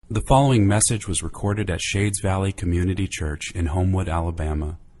The following message was recorded at Shades Valley Community Church in Homewood,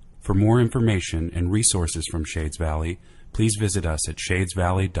 Alabama. For more information and resources from Shades Valley, please visit us at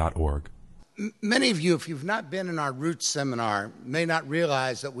shadesvalley.org. Many of you, if you've not been in our Roots seminar, may not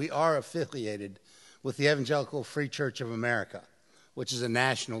realize that we are affiliated with the Evangelical Free Church of America, which is a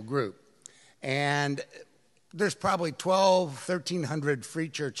national group. And there's probably 1,300 free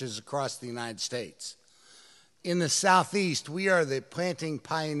churches across the United States. In the Southeast, we are the planting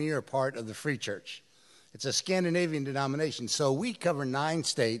pioneer part of the Free Church. It's a Scandinavian denomination, so we cover 9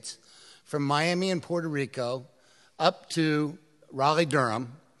 states, from Miami and Puerto Rico up to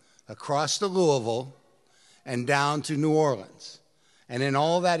Raleigh-Durham, across to Louisville, and down to New Orleans. And in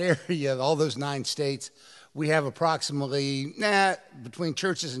all that area, all those 9 states, we have approximately, between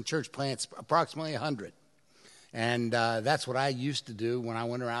churches and church plants, approximately 100. And that's what I used to do when I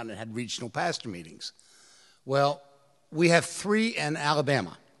went around and had regional pastor meetings. Well, we have 3 in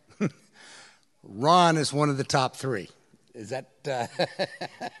Alabama. Ron is one of the top 3. Is that?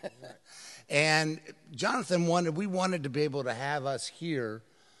 And Jonathan we wanted to be able to have us hear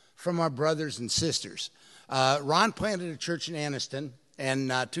from our brothers and sisters. Ron planted a church in Anniston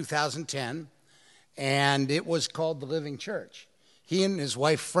in 2010, and it was called the Living Church. He and his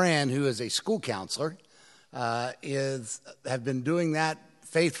wife, Fran, who is a school counselor, have been doing that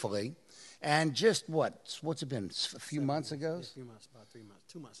faithfully. And just what's it been, a few months ago? A few months, about 3 months,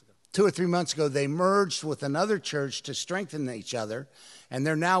 2 months ago. 2 or 3 months ago, they merged with another church to strengthen each other, and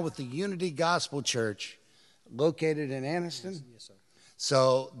they're now with the Unity Gospel Church located in Anniston. Yes, sir.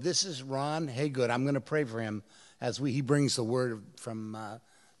 So this is Ron Haygood. I'm going to pray for him as he brings the word from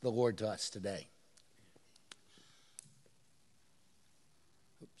the Lord to us today.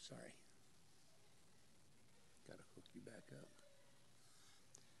 Oops, sorry. Got to hook you back up.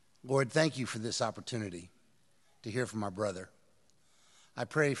 Lord, thank you for this opportunity to hear from our brother. I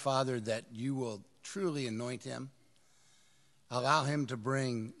pray, Father, that you will truly anoint him. Allow him to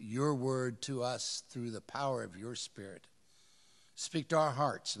bring your word to us through the power of your Spirit. Speak to our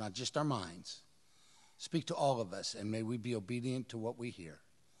hearts, not just our minds. Speak to all of us, and may we be obedient to what we hear.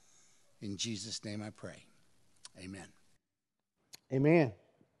 In Jesus' name I pray. Amen. Amen.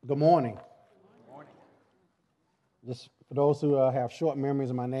 Good morning. Good morning. Just for those who have short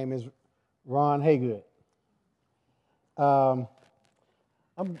memories, my name is Ron Haygood.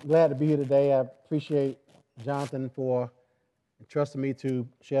 I'm glad to be here today. I appreciate Jonathan for entrusting me to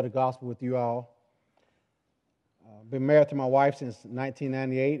share the gospel with you all. Been married to my wife since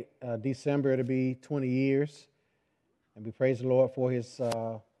 1998. December, it'll be 20 years. And we praise the Lord for his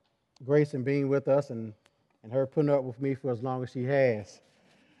grace in being with us and her putting up with me for as long as she has.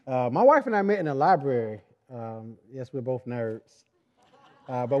 My wife and I met in the library. Yes, we're both nerds.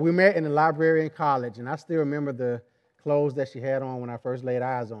 But we met in the library in college, and I still remember the clothes that she had on when I first laid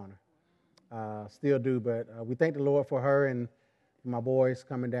eyes on her. Still do, but we thank the Lord for her and my boys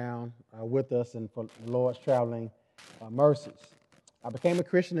coming down with us and for the Lord's traveling mercies. I became a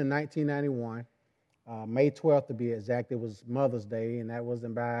Christian in 1991, May 12th to be exact. It was Mother's Day, and that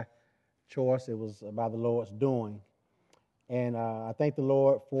wasn't by choice. It was by the Lord's doing. And I thank the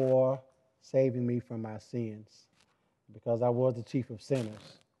Lord for saving me from my sins because I was the chief of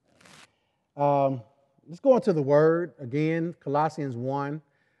sinners. Let's go into the Word again, Colossians 1,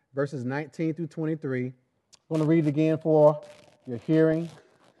 verses 19 through 23. I'm going to read it again for your hearing,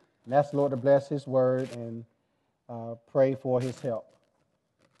 and ask the Lord to bless His Word and pray for His help.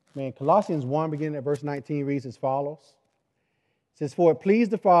 Colossians 1, beginning at verse 19, reads as follows. It says, "For it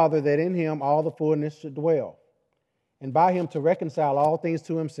pleased the Father that in Him all the fullness should dwell, and by Him to reconcile all things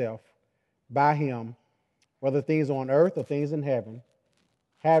to Himself, by Him, whether things on earth or things in heaven,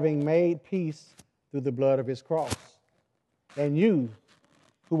 having made peace through the blood of His cross. And you,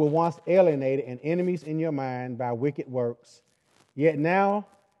 who were once alienated and enemies in your mind by wicked works, yet now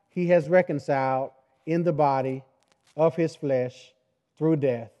He has reconciled in the body of His flesh through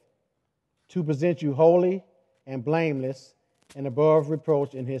death, to present you holy and blameless and above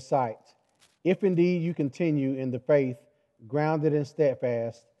reproach in His sight, if indeed you continue in the faith, grounded and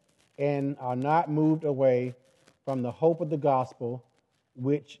steadfast, and are not moved away from the hope of the gospel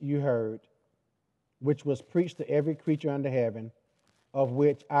which you heard, which was preached to every creature under heaven, of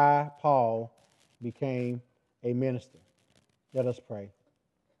which I, Paul, became a minister." Let us pray.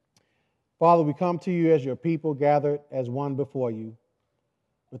 Father, we come to you as your people gathered as one before you.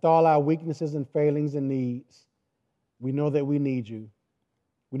 With all our weaknesses and failings and needs, we know that we need you.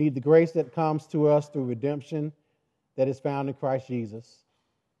 We need the grace that comes to us through redemption that is found in Christ Jesus.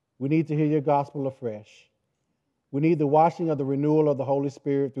 We need to hear your gospel afresh. We need the washing of the renewal of the Holy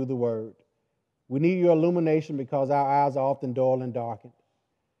Spirit through the Word. We need your illumination because our eyes are often dull and darkened.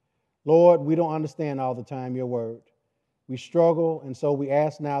 Lord, we don't understand all the time your word. We struggle, and so we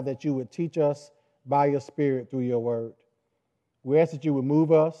ask now that you would teach us by your Spirit through your word. We ask that you would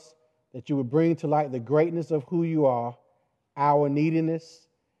move us, that you would bring to light the greatness of who you are, our neediness,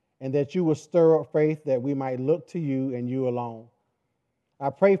 and that you would stir up faith that we might look to you and you alone. I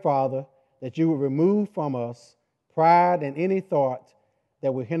pray, Father, that you would remove from us pride and any thought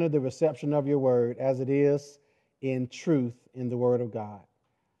that would hinder the reception of your word as it is in truth in the word of God.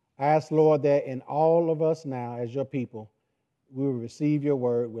 I ask, Lord, that in all of us now as your people, we will receive your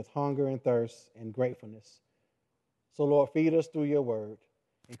word with hunger and thirst and gratefulness. So, Lord, feed us through your word.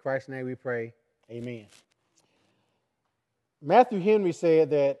 In Christ's name we pray, amen. Matthew Henry said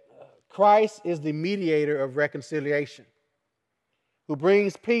that Christ is the mediator of reconciliation, who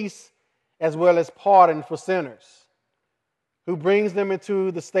brings peace as well as pardon for sinners, who brings them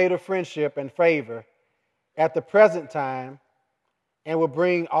into the state of friendship and favor at the present time, and will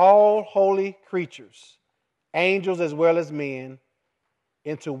bring all holy creatures, angels as well as men,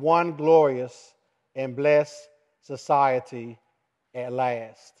 into one glorious and blessed society at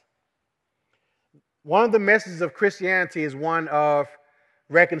last. One of the messages of Christianity is one of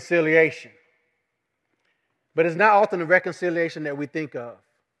reconciliation. But it's not often the reconciliation that we think of.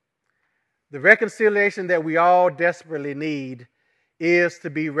 The reconciliation that we all desperately need is to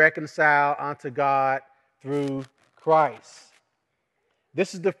be reconciled unto God through Christ.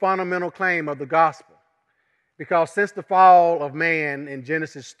 This is the fundamental claim of the gospel, because since the fall of man in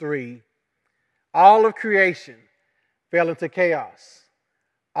Genesis 3, all of creation fell into chaos.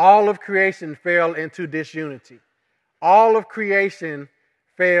 All of creation fell into disunity. All of creation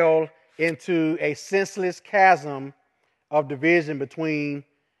fell into a senseless chasm of division between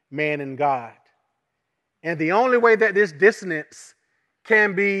man and God. And the only way that this dissonance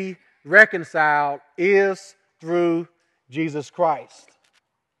can be reconciled is through Jesus Christ.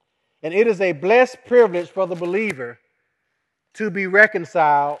 And it is a blessed privilege for the believer to be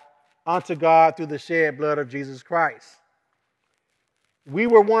reconciled unto God through the shed blood of Jesus Christ. We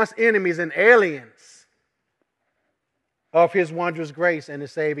were once enemies and aliens of his wondrous grace and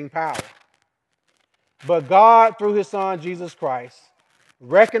his saving power. But God, through his Son, Jesus Christ,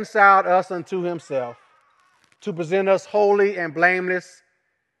 reconciled us unto himself to present us holy and blameless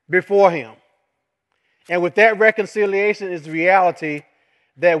before him. And with that reconciliation is the reality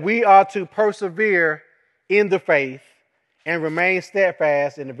that we are to persevere in the faith and remain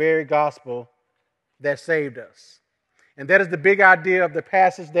steadfast in the very gospel that saved us. And that is the big idea of the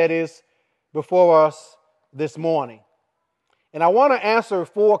passage that is before us this morning. And I want to answer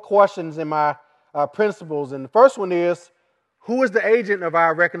 4 questions in my principles. And the first one is, who is the agent of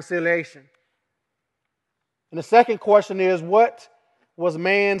our reconciliation? And the second question is, what was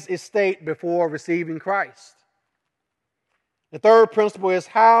man's estate before receiving Christ? The third principle is,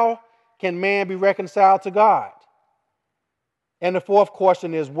 how can man be reconciled to God? And the fourth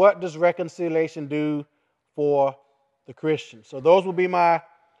question is, what does reconciliation do for the Christian? So those will be my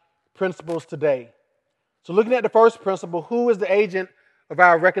principles today. So looking at the first principle, who is the agent of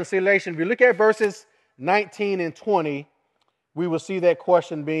our reconciliation? If you look at verses 19 and 20, we will see that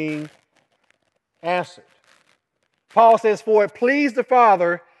question being answered. Paul says, "For it pleased the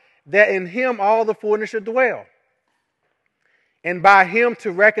Father that in him all the fullness should dwell, and by him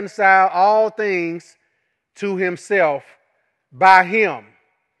to reconcile all things to himself, by him,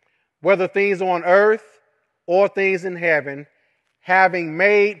 whether things on earth or things in heaven, having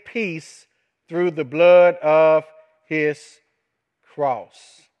made peace through the blood of his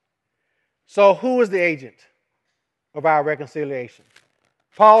cross." So who is the agent of our reconciliation?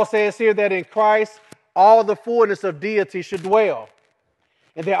 Paul says here that in Christ all the fullness of deity should dwell,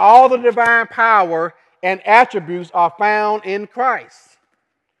 and that all the divine power and attributes are found in Christ,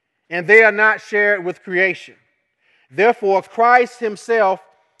 and they are not shared with creation. Therefore, Christ himself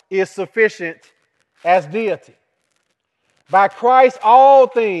is sufficient as deity. By Christ, all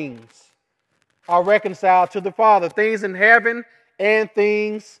things are reconciled to the Father, things in heaven and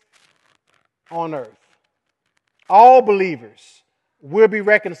things on earth. All believers will be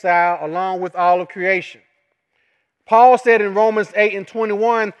reconciled along with all of creation. Paul said in Romans 8 and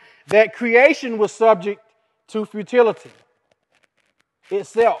 21 that creation was subject to futility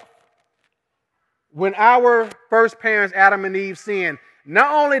itself. When our first parents, Adam and Eve, sinned,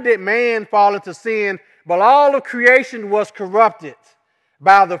 not only did man fall into sin, but all of creation was corrupted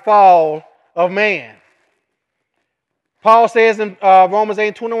by the fall of man. Paul says in Romans 8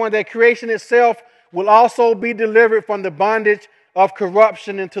 and 21 that creation itself will also be delivered from the bondage of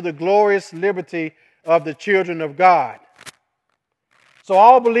corruption into the glorious liberty of the children of God. So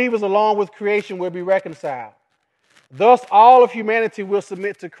all believers along with creation will be reconciled. Thus, all of humanity will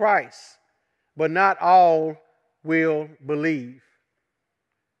submit to Christ, but not all will believe.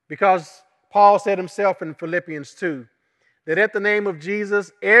 Because Paul said himself in Philippians 2, that at the name of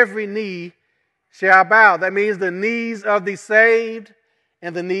Jesus, every knee shall bow. That means the knees of the saved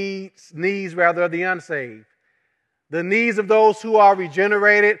and the knees of the unsaved. The knees of those who are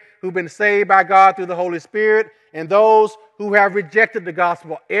regenerated, who've been saved by God through the Holy Spirit, and those who have rejected the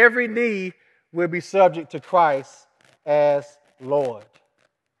gospel. Every knee will be subject to Christ as Lord.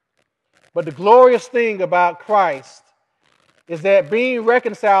 But the glorious thing about Christ is that being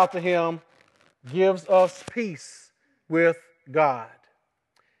reconciled to Him gives us peace with God.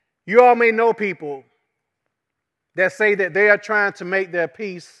 You all may know people that say that they are trying to make their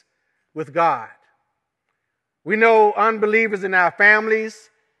peace with God. We know unbelievers in our families,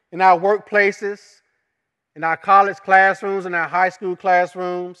 in our workplaces, in our college classrooms, in our high school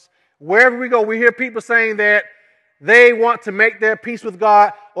classrooms. Wherever we go, we hear people saying that they want to make their peace with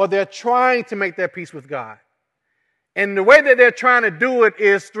God, or they're trying to make their peace with God. And the way that they're trying to do it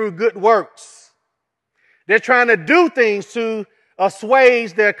is through good works. They're trying to do things to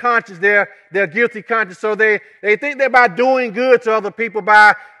assuage their conscience, their guilty conscience. So they think that by doing good to other people,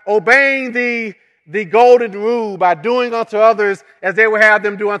 by obeying the golden rule, by doing unto others as they would have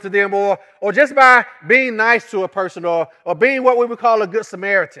them do unto them, or just by being nice to a person, or being what we would call a good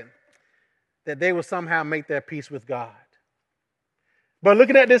Samaritan, that they will somehow make their peace with God. But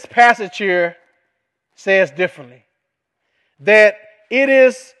looking at this passage here says differently. That it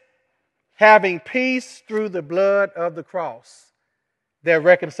is having peace through the blood of the cross that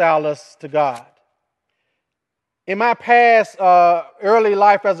reconcile us to God. In my past early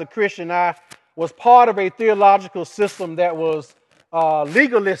life as a Christian, I was part of a theological system that was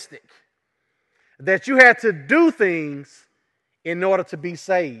legalistic. That you had to do things in order to be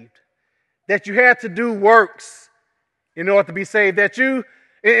saved. That you had to do works in order to be saved. That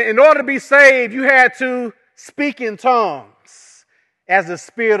in order to be saved, you had to speak in tongues as the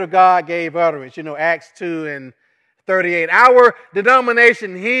Spirit of God gave utterance. You know, Acts 2 and 38. Our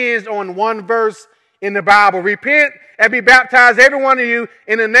denomination hinged on one verse in the Bible. Repent and be baptized, every one of you,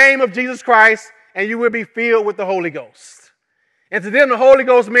 in the name of Jesus Christ, and you will be filled with the Holy Ghost. And to them, the Holy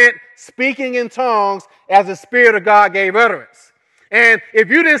Ghost meant speaking in tongues as the Spirit of God gave utterance. And if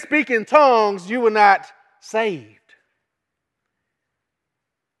you didn't speak in tongues, you were not saved.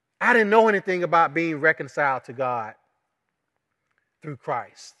 I didn't know anything about being reconciled to God through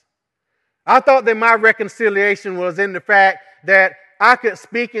Christ. I thought that my reconciliation was in the fact that I could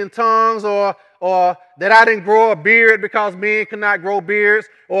speak in tongues, or that I didn't grow a beard because men could not grow beards,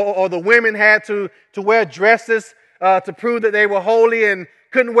 or the women had to wear dresses to prove that they were holy, and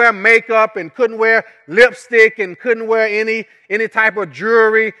couldn't wear makeup, and couldn't wear lipstick, and couldn't wear any type of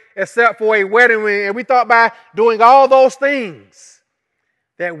jewelry except for a wedding ring. And we thought by doing all those things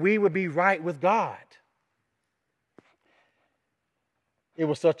that we would be right with God. It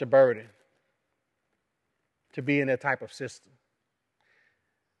was such a burden to be in that type of system.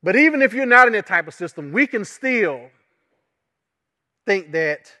 But even if you're not in that type of system, we can still think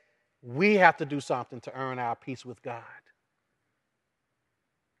that we have to do something to earn our peace with God.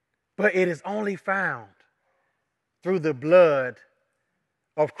 But it is only found through the blood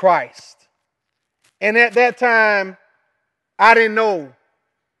of Christ. And at that time, I didn't know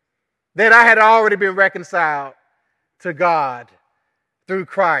that I had already been reconciled to God through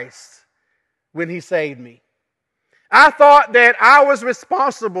Christ when He saved me. I thought that I was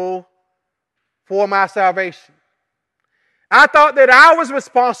responsible for my salvation. I thought that I was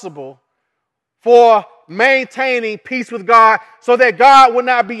responsible for maintaining peace with God so that God would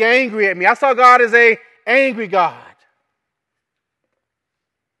not be angry at me. I saw God as an angry God.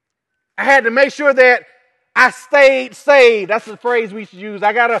 I had to make sure that I stayed saved. That's the phrase we should use.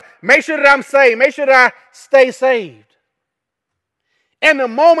 I got to make sure that I'm saved. Make sure that I stay saved. And the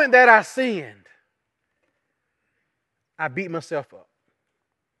moment that I sinned, I beat myself up.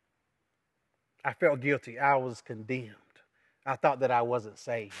 I felt guilty. I was condemned. I thought that I wasn't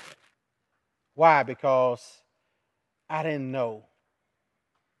saved. Why? Because I didn't know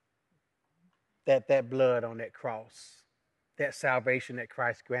that blood on that cross, that salvation that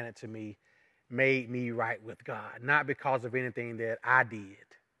Christ granted to me, made me right with God. Not because of anything that I did.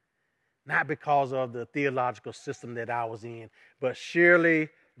 Not because of the theological system that I was in, but surely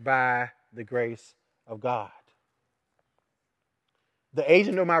by the grace of God. The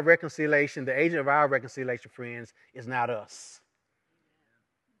agent of my reconciliation, the agent of our reconciliation, friends, is not us.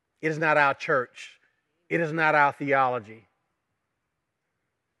 It is not our church. It is not our theology.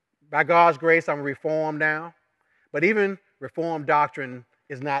 By God's grace, I'm reformed now. But even Reformed doctrine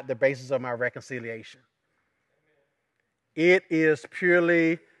is not the basis of my reconciliation. It is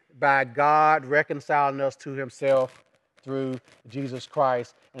purely by God reconciling us to himself through Jesus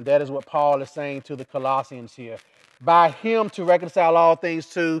Christ. And that is what Paul is saying to the Colossians here. By him to reconcile all things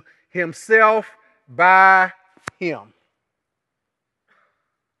to himself by him.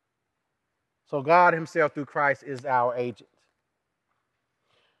 So God himself through Christ is our agent.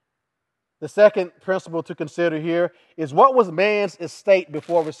 The second principle to consider here is, what was man's estate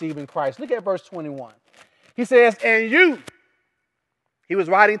before receiving Christ? Look at verse 21. He says, and you, he was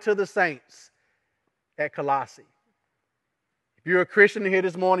writing to the saints at Colossae. If you're a Christian here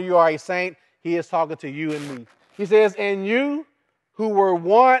this morning, you are a saint, he is talking to you and me. He says, and you who were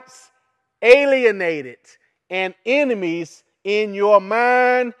once alienated and enemies in your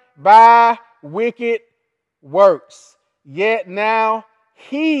mind by wicked works, yet now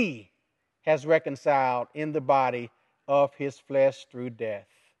he has reconciled in the body of his flesh through death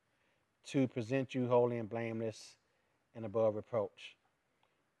to present you holy and blameless and above reproach.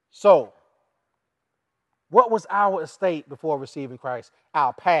 So, what was our estate before receiving Christ?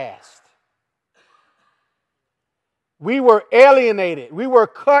 Our past. We were alienated. We were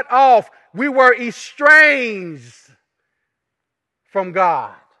cut off. We were estranged from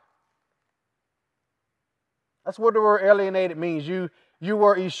God. That's what the word alienated means. You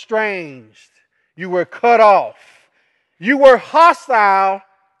were estranged. You were cut off. You were hostile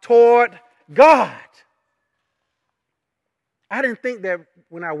toward God. I didn't think that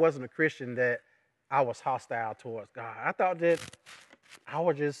when I wasn't a Christian that I was hostile towards God. I thought that I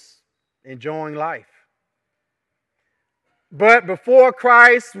was just enjoying life. But before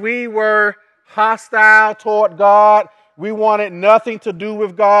Christ, we were hostile toward God. We wanted nothing to do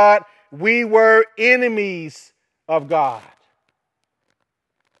with God. We were enemies of God.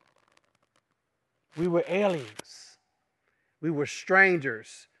 We were aliens. We were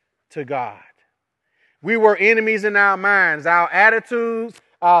strangers to God. We were enemies in our minds. Our attitudes,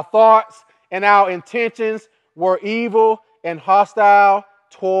 our thoughts, and our intentions were evil and hostile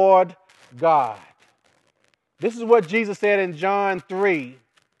toward God. This is what Jesus said in John 3,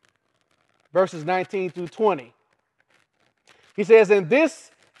 verses 19 through 20. He says, and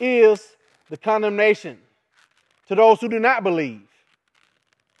this is the condemnation to those who do not believe,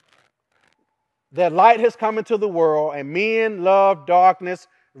 that light has come into the world, and men love darkness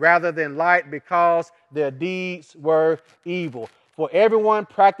rather than light because their deeds were evil. For everyone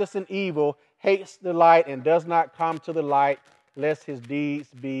practicing evil hates the light and does not come to the light, lest his deeds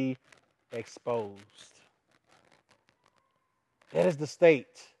be exposed. That is the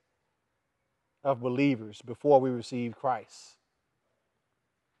state of believers before we received Christ.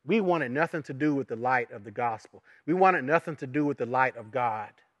 We wanted nothing to do with the light of the gospel. We wanted nothing to do with the light of God.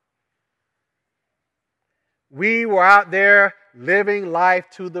 We were out there living life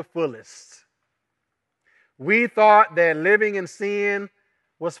to the fullest. We thought that living in sin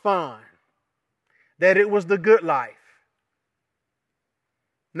was fun, that it was the good life,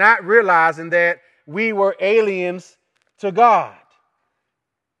 not realizing that we were aliens to God.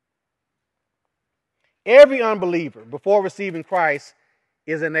 Every unbeliever before receiving Christ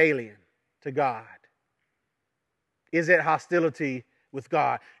is an alien to God, is at hostility with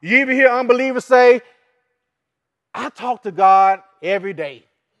God. You even hear unbelievers say, I talk to God every day.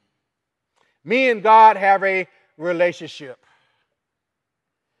 Me and God have a relationship.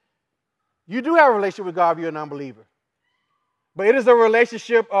 You do have a relationship with God if you're an unbeliever. But it is a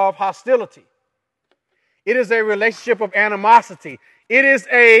relationship of hostility. It is a relationship of animosity. It is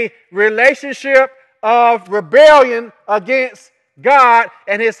a relationship of rebellion against God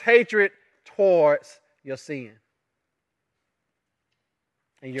and his hatred towards your sin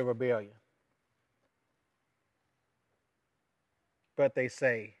and your rebellion. But they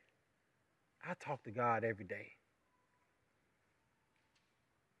say, I talk to God every day.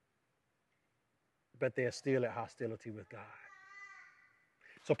 But they're still at hostility with God.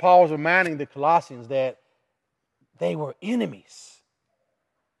 So Paul was reminding the Colossians that they were enemies.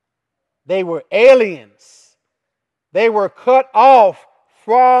 They were aliens. They were cut off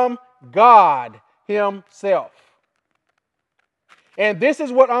from God himself. And this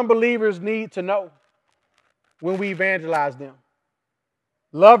is what unbelievers need to know when we evangelize them.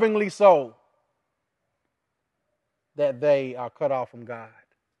 Lovingly so, that they are cut off from God,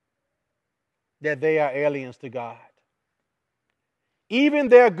 that they are aliens to God. Even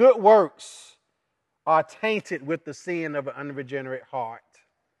their good works are tainted with the sin of an unregenerate heart.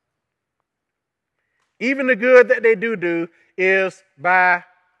 Even the good that they do is by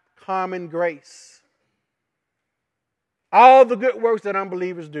common grace. All the good works that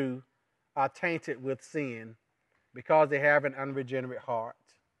unbelievers do are tainted with sin because they have an unregenerate heart.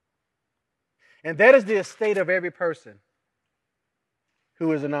 And that is the estate of every person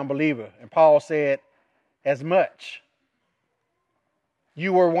who is an unbeliever. And Paul said, as much.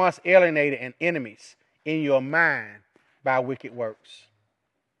 You were once alienated and enemies in your mind by wicked works.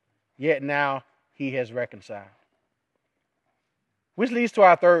 Yet now he has reconciled. Which leads to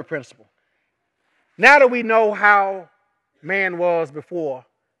our third principle. Now that we know how man was before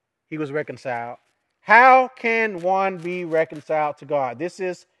he was reconciled, how can one be reconciled to God? This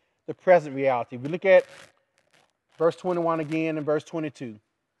is the present reality. We look at verse 21 again and verse 22.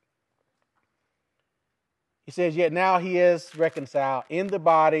 He says, yet now he is reconciled in the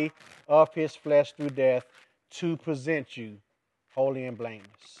body of his flesh through death to present you holy and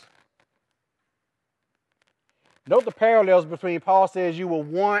blameless. Note the parallels between Paul says you were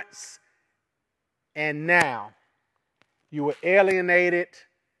once and now. You were alienated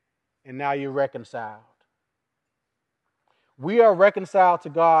and now you're reconciled. We are reconciled to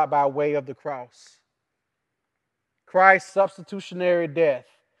God by way of the cross. Christ's substitutionary death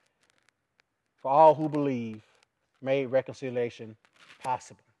for all who believe made reconciliation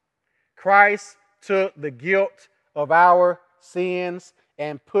possible. Christ took the guilt of our sins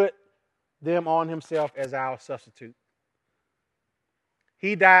and put them on himself as our substitute.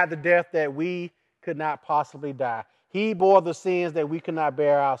 He died the death that we could not possibly die. He bore the sins that we could not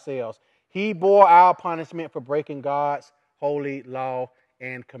bear ourselves. He bore our punishment for breaking God's holy law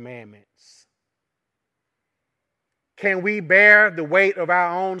and commandments. Can we bear the weight of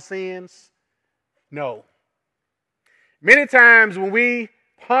our own sins? No. Many times when we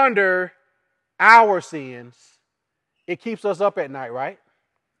ponder our sins, it keeps us up at night, right?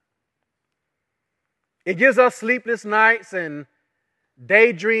 It gives us sleepless nights and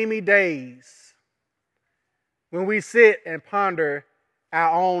daydreamy days when we sit and ponder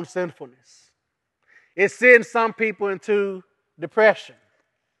our own sinfulness. It sends some people into depression.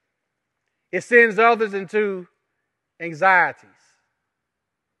 It sends others into anxieties.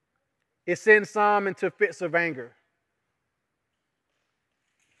 It sends some into fits of anger,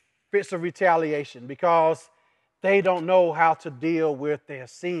 fits of retaliation, because they don't know how to deal with their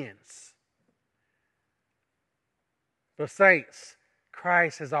sins. But saints,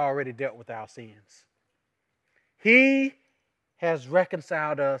 Christ has already dealt with our sins. He has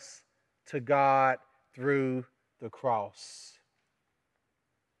reconciled us to God through the cross.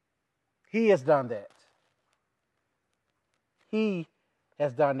 He has done that. He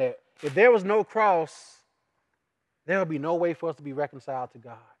has done that. If there was no cross, there would be no way for us to be reconciled to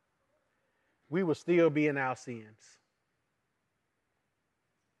God. We would still be in our sins.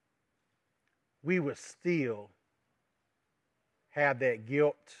 We would still have that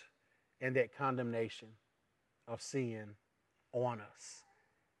guilt and that condemnation of sin on us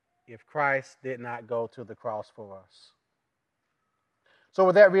if Christ did not go to the cross for us. So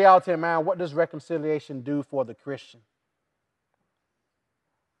with that reality in mind, what does reconciliation do for the Christian?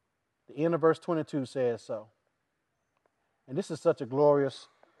 The end of verse 22 says so. And this is such a glorious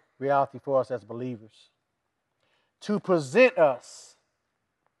reality for us as believers. To present us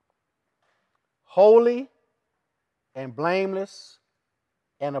holy and blameless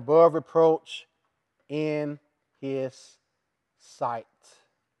and above reproach in his sight.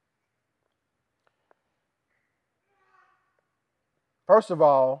 First of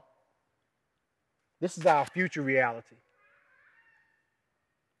all, this is our future reality.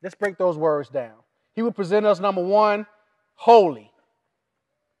 Let's break those words down. He will present us, number one, holy.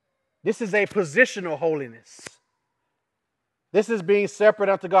 This is a positional holiness. This is being separate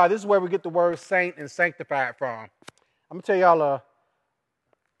unto God. This is where we get the word saint and sanctified from. I'm going to tell y'all a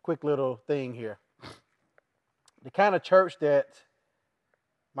quick little thing here. The kind of church that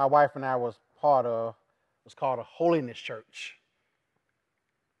my wife and I was part of was called a holiness church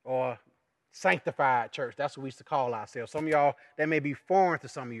or sanctified church. That's what we used to call ourselves. Some of y'all, that may be foreign to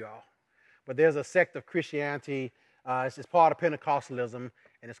some of y'all, but there's a sect of Christianity. It's part of Pentecostalism,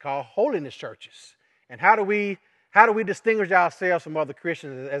 and it's called holiness churches. And how do we distinguish ourselves from other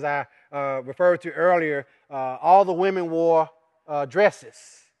Christians? As I referred to earlier, all the women wore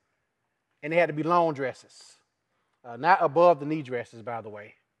dresses, and they had to be long dresses, not above the knee dresses, by the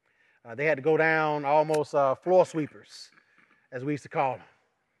way. They had to go down almost floor sweepers, as we used to call them.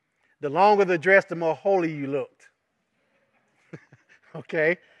 The longer the dress, the more holy you looked.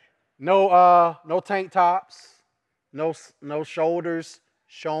 Okay, no tank tops, no shoulders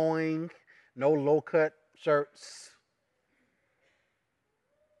showing, no low cut shirts.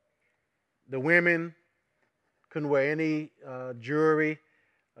 The women couldn't wear any jewelry.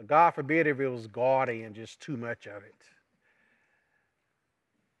 God forbid if it was gaudy and just too much of it.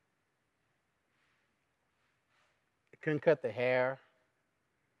 Couldn't cut the hair.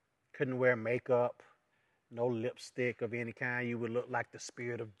 Couldn't wear makeup. no lipstick of any kind. You would look like the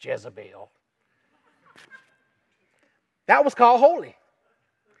spirit of Jezebel. That was called holy.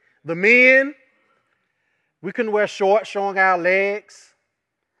 The men, we couldn't wear shorts showing our legs,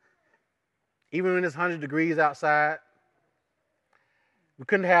 even when it's 100 degrees outside. We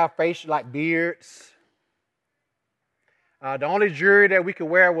couldn't have facial like beards. The only jewelry that we could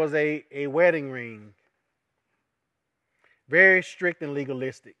wear was a wedding ring. Very strict and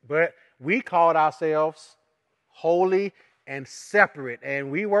legalistic. But we called ourselves holy and separate. And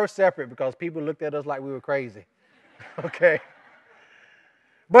we were separate because people looked at us like we were crazy. Okay?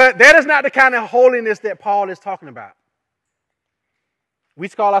 But that is not the kind of holiness that Paul is talking about. We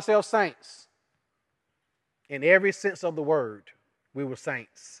call ourselves saints. In every sense of the word, we were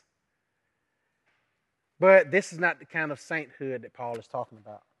saints. But this is not the kind of sainthood that Paul is talking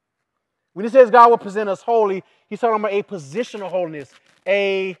about. When he says God will present us holy, he's talking about a position of holiness,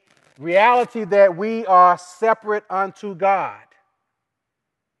 a reality that we are separate unto God.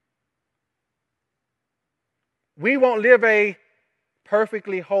 We won't live a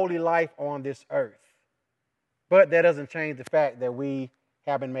perfectly holy life on this earth, but that doesn't change the fact that we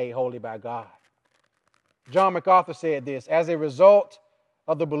have been made holy by God. John MacArthur said this: as a result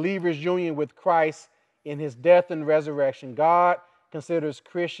of the believer's union with Christ in his death and resurrection, God considers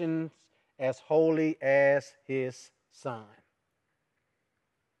Christians as holy as his Son.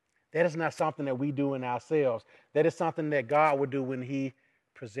 That is not something that we do in ourselves. That is something that God would do when he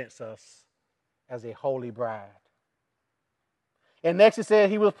presents us as a holy bride. And next he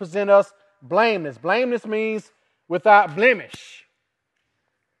said he will present us blameless. Blameless means without blemish,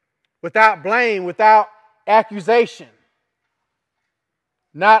 without blame, without accusation,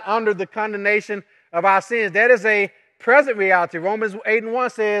 not under the condemnation of our sins. That is a present reality. Romans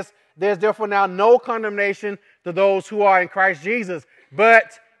 8:1 says, there's therefore now no condemnation to those who are in Christ Jesus.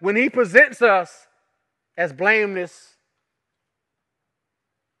 But when he presents us as blameless,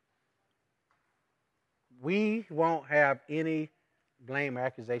 we won't have any blame or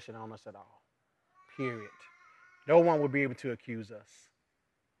accusation on us at all. Period. No one will be able to accuse us.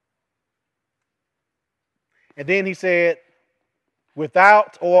 And then he said,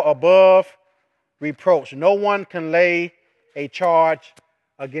 without or above reproach. No one can lay a charge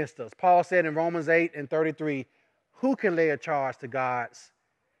against us. Paul said in Romans 8:33, who can lay a charge to God's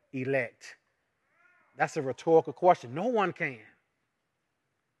elect? That's a rhetorical question. No one can.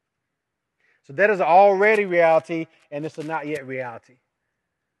 So that is already reality, and it's a not yet reality.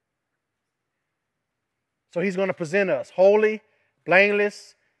 So he's going to present us holy,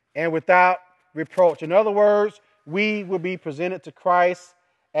 blameless, and without reproach. In other words, we will be presented to Christ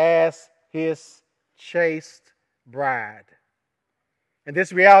as his chaste bride. And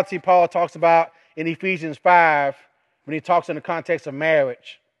this reality Paul talks about in Ephesians 5 when he talks in the context of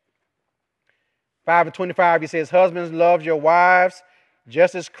marriage. 5:25, he says, husbands, love your wives,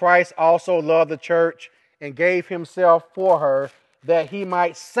 just as Christ also loved the church and gave himself for her, that he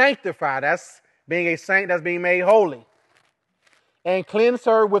might sanctify. That's being a saint, that's being made holy. And cleanse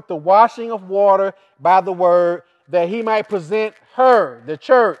her with the washing of water by the word, that he might present her, the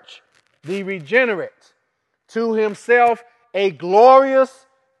church, the regenerate, to himself, a glorious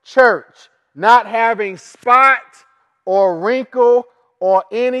church, not having spot or wrinkle or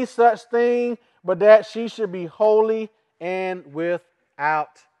any such thing, but that she should be holy and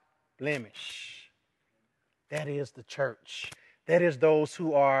without blemish. That is the church. That is those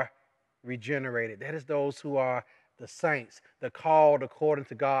who are regenerated. That is those who are the saints, the called according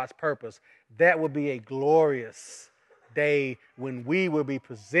to God's purpose. That will be a glorious day when we will be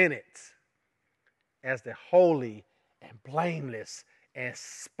presented as the holy and blameless and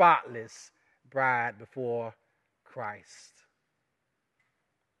spotless bride before Christ.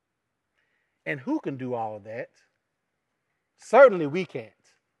 And who can do all of that? Certainly we can't.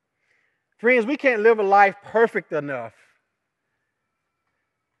 Friends, we can't live a life perfect enough.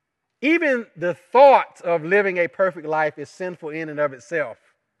 Even the thought of living a perfect life is sinful in and of itself.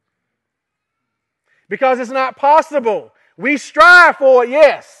 Because it's not possible. We strive for it,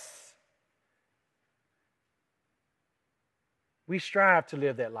 yes. We strive to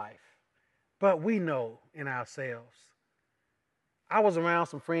live that life. But we know in ourselves. I was around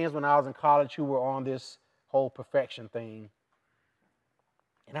some friends when I was in college who were on this whole perfection thing.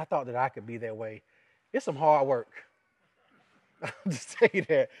 And I thought that I could be that way. It's some hard work. I'll just tell you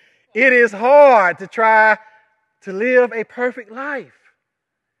that. It is hard to try to live a perfect life.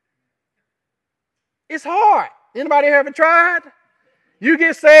 It's hard. Anybody ever tried? You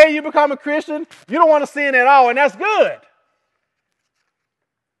get saved, you become a Christian, you don't want to sin at all, and that's good.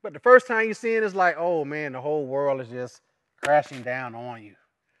 But the first time you sin, it's like, oh man, the whole world is just crashing down on you.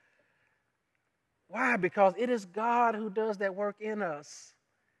 Why? Because it is God who does that work in us.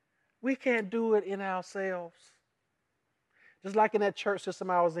 We can't do it in ourselves. Just like in that church system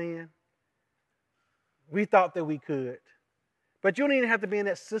I was in, we thought that we could. But you don't even have to be in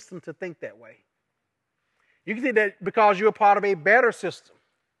that system to think that way. You can think that because you're part of a better system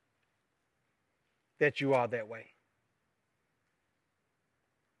that you are that way.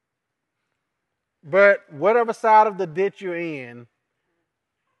 But whatever side of the ditch you're in,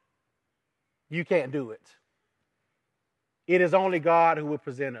 you can't do it. It is only God who will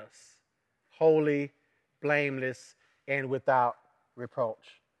present us holy, blameless, and without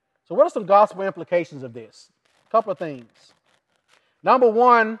reproach. So what are some gospel implications of this? A couple of things. Number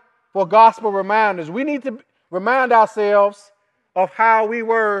one, for gospel reminders, we need to remind ourselves of how we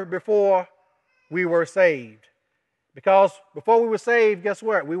were before we were saved. Because before we were saved, guess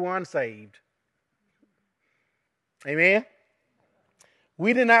what? We were unsaved. Amen?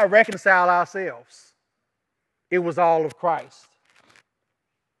 We did not reconcile ourselves. It was all of Christ.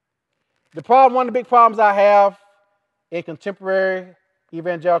 One of the big problems I have in contemporary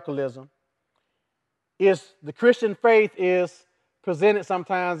evangelicalism is the Christian faith is presented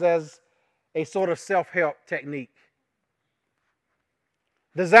sometimes as a sort of self-help technique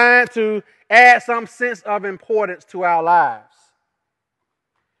designed to add some sense of importance to our lives.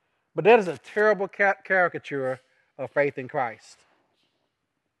 But that is a terrible caricature of faith in Christ.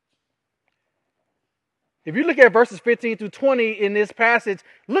 If you look at verses 15 through 20 in this passage,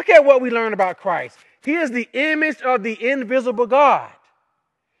 look at what we learn about Christ. He is the image of the invisible God.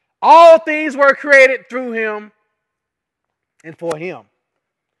 All things were created through him and for him.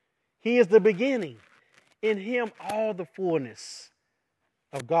 He is the beginning. In him all the fullness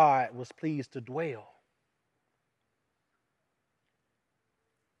of God was pleased to dwell.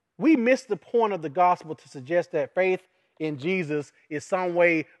 We miss the point of the gospel to suggest that faith in Jesus is some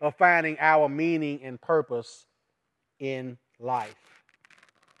way of finding our meaning and purpose in life.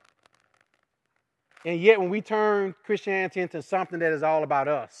 And yet when we turn Christianity into something that is all about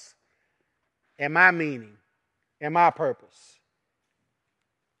us and my meaning and my purpose,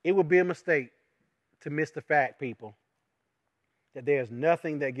 it would be a mistake to miss the fact, people, that there's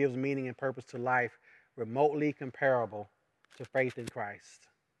nothing that gives meaning and purpose to life remotely comparable to faith in Christ.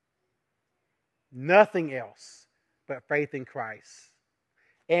 Nothing else but faith in Christ.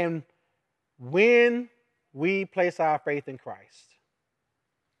 And when we place our faith in Christ,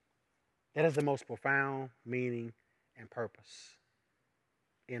 that is the most profound meaning and purpose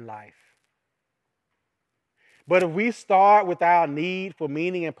in life. But if we start with our need for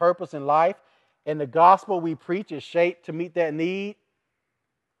meaning and purpose in life, and the gospel we preach is shaped to meet that need,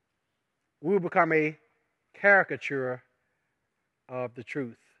 we will become a caricature of the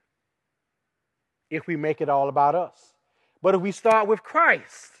truth if we make it all about us. But if we start with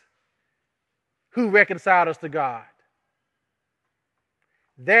Christ, who reconciled us to God,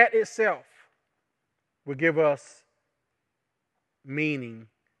 that itself will give us meaning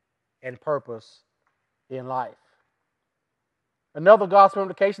and purpose in life. Another gospel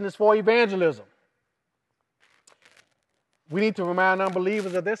implication is for evangelism. We need to remind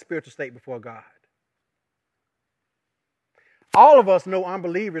unbelievers of their spiritual state before God. All of us know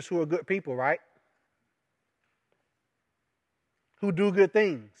unbelievers who are good people, right? Who do good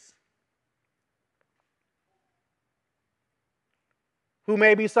things. Who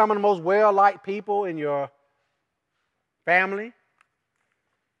may be some of the most well-liked people in your family,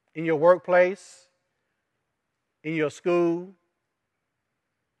 in your workplace, in your school,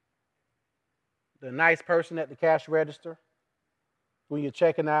 the nice person at the cash register when you're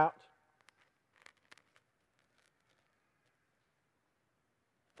checking out.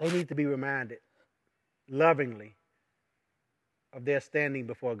 They need to be reminded lovingly of their standing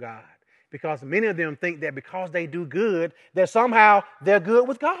before God. Because many of them think that because they do good, that somehow they're good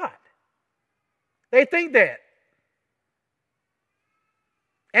with God. They think that.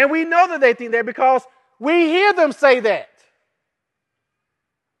 And we know that they think that because we hear them say that.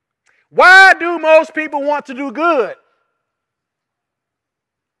 Why do most people want to do good?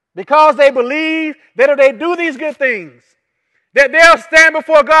 Because they believe that if they do these good things, that they'll stand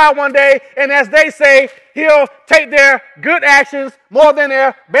before God one day, and as they say, he'll take their good actions more than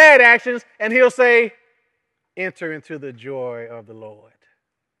their bad actions, and he'll say, enter into the joy of the Lord.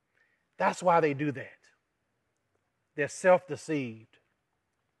 That's why they do that. They're self-deceived.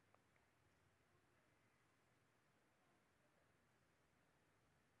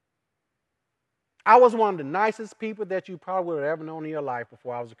 I was one of the nicest people that you probably would have ever known in your life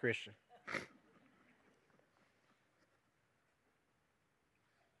before I was a Christian.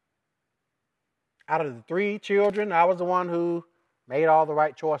 Out of the 3 children, I was the one who made all the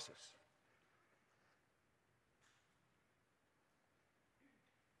right choices.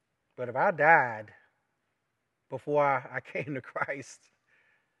 But if I died before I came to Christ,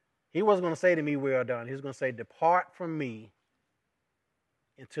 he wasn't going to say to me, well done. He was going to say, depart from me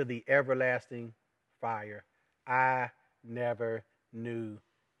into the everlasting fire. I never knew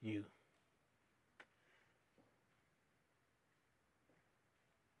you.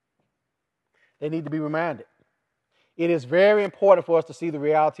 They need to be reminded. It is very important for us to see the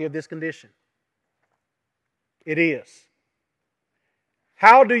reality of this condition. It is.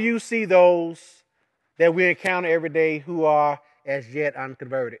 How do you see those that we encounter every day who are as yet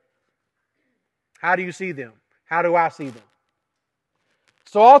unconverted? How do you see them? How do I see them?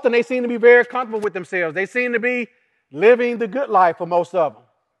 So often they seem to be very comfortable with themselves. They seem to be living the good life for most of them.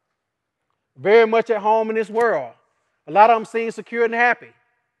 Very much at home in this world. A lot of them seem secure and happy.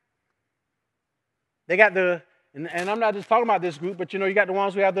 They got and I'm not just talking about this group, but you got the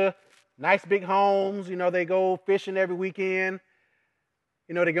ones who have the nice big homes. They go fishing every weekend.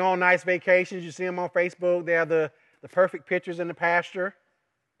 They go on nice vacations. You see them on Facebook. They have the perfect pictures in the pasture.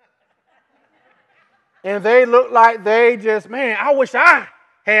 And they look like they just, man, I wish I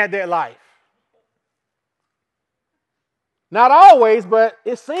had that life. Not always, but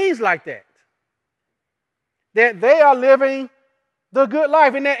it seems like that. That they are living the good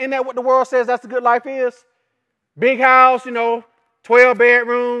life. Isn't that what the world says that's the good life is? Big house, 12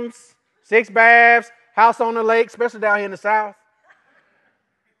 bedrooms, 6 baths, house on the lake, especially down here in the South.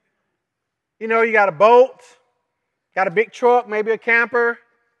 You got a boat, got a big truck, maybe a camper,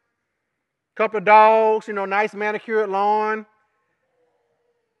 couple of dogs, nice manicured lawn.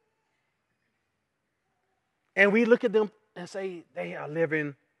 And we look at them and say, they are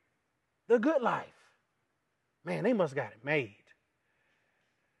living the good life. Man, they must have got it made.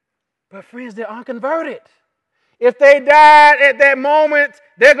 But friends, they're unconverted. If they died at that moment,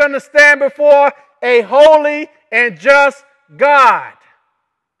 they're going to stand before a holy and just God.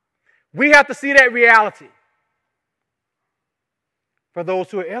 We have to see that reality. For those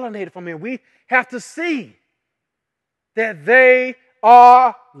who are alienated from Him, we have to see that they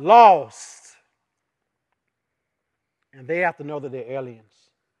are lost. And they have to know that they're aliens.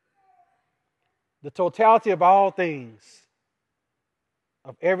 The totality of all things,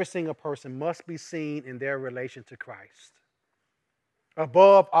 of every single person, must be seen in their relation to Christ.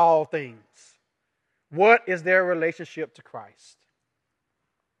 Above all things, what is their relationship to Christ?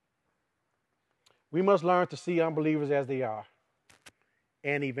 We must learn to see unbelievers as they are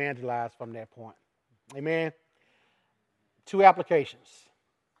and evangelize from that point. Amen? 2 applications.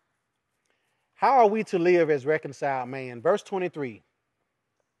 How are we to live as reconciled man? Verse 23.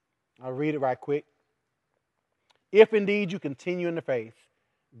 I'll read it right quick. If indeed you continue in the faith,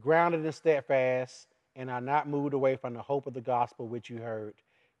 grounded and steadfast, and are not moved away from the hope of the gospel which you heard,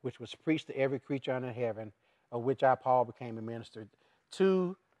 which was preached to every creature under heaven, of which I, Paul, became a minister.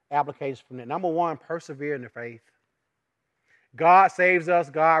 2 applications from that. Number 1, persevere in the faith. God saves us.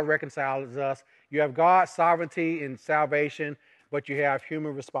 God reconciles us. You have God's sovereignty in salvation, but you have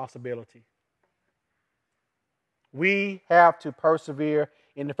human responsibility. We have to persevere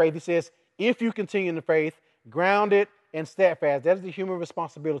in the faith. He says, if you continue in the faith, grounded and steadfast. That is the human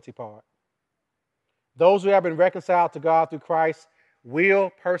responsibility part. Those who have been reconciled to God through Christ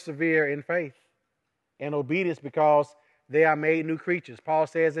will persevere in faith and obedience because they are made new creatures. Paul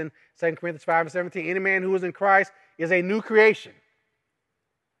says in 2 Corinthians 5:17, any man who is in Christ is a new creation.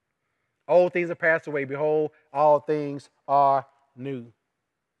 Old things are passed away. Behold, all things are new.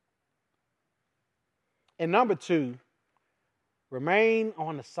 And number 2, remain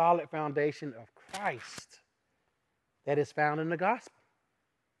on the solid foundation of Christ that is found in the gospel.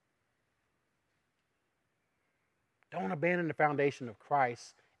 Don't abandon the foundation of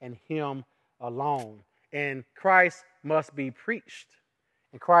Christ and Him alone. And Christ must be preached,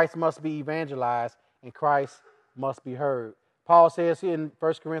 and Christ must be evangelized, and Christ must be heard. Paul says here in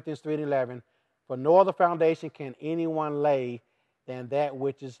 1 Corinthians 3:11, for no other foundation can anyone lay than that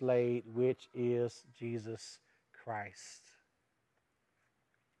which is laid, which is Jesus Christ.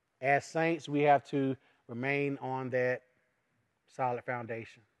 As saints, we have to remain on that solid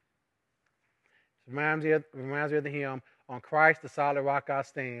foundation. It reminds me of the hymn, on Christ the solid rock I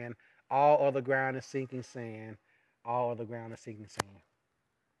stand, all other ground is sinking sand, all other ground is sinking sand.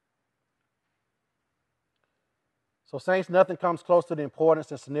 So saints, nothing comes close to the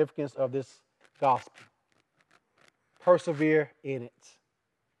importance and significance of this gospel. Persevere in it.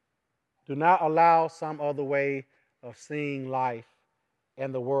 Do not allow some other way of seeing life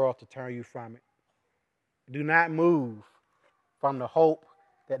and the world to turn you from it. Do not move from the hope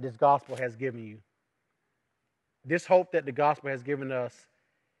that this gospel has given you. This hope that the gospel has given us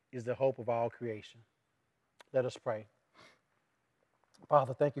is the hope of all creation. Let us pray.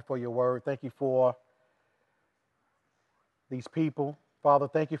 Father, thank you for your word. Thank you for these people. Father,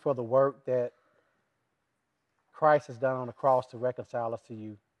 thank you for the work that Christ has done on the cross to reconcile us to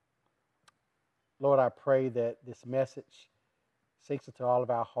you. Lord, I pray that this message sinks into all of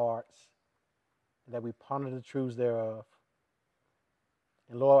our hearts and that we ponder the truths thereof.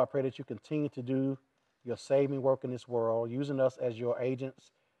 And Lord, I pray that you continue to do your saving work in this world, using us as your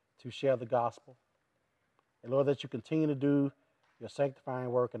agents to share the gospel. And Lord, that you continue to do your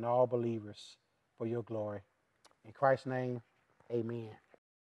sanctifying work in all believers for your glory. In Christ's name, amen.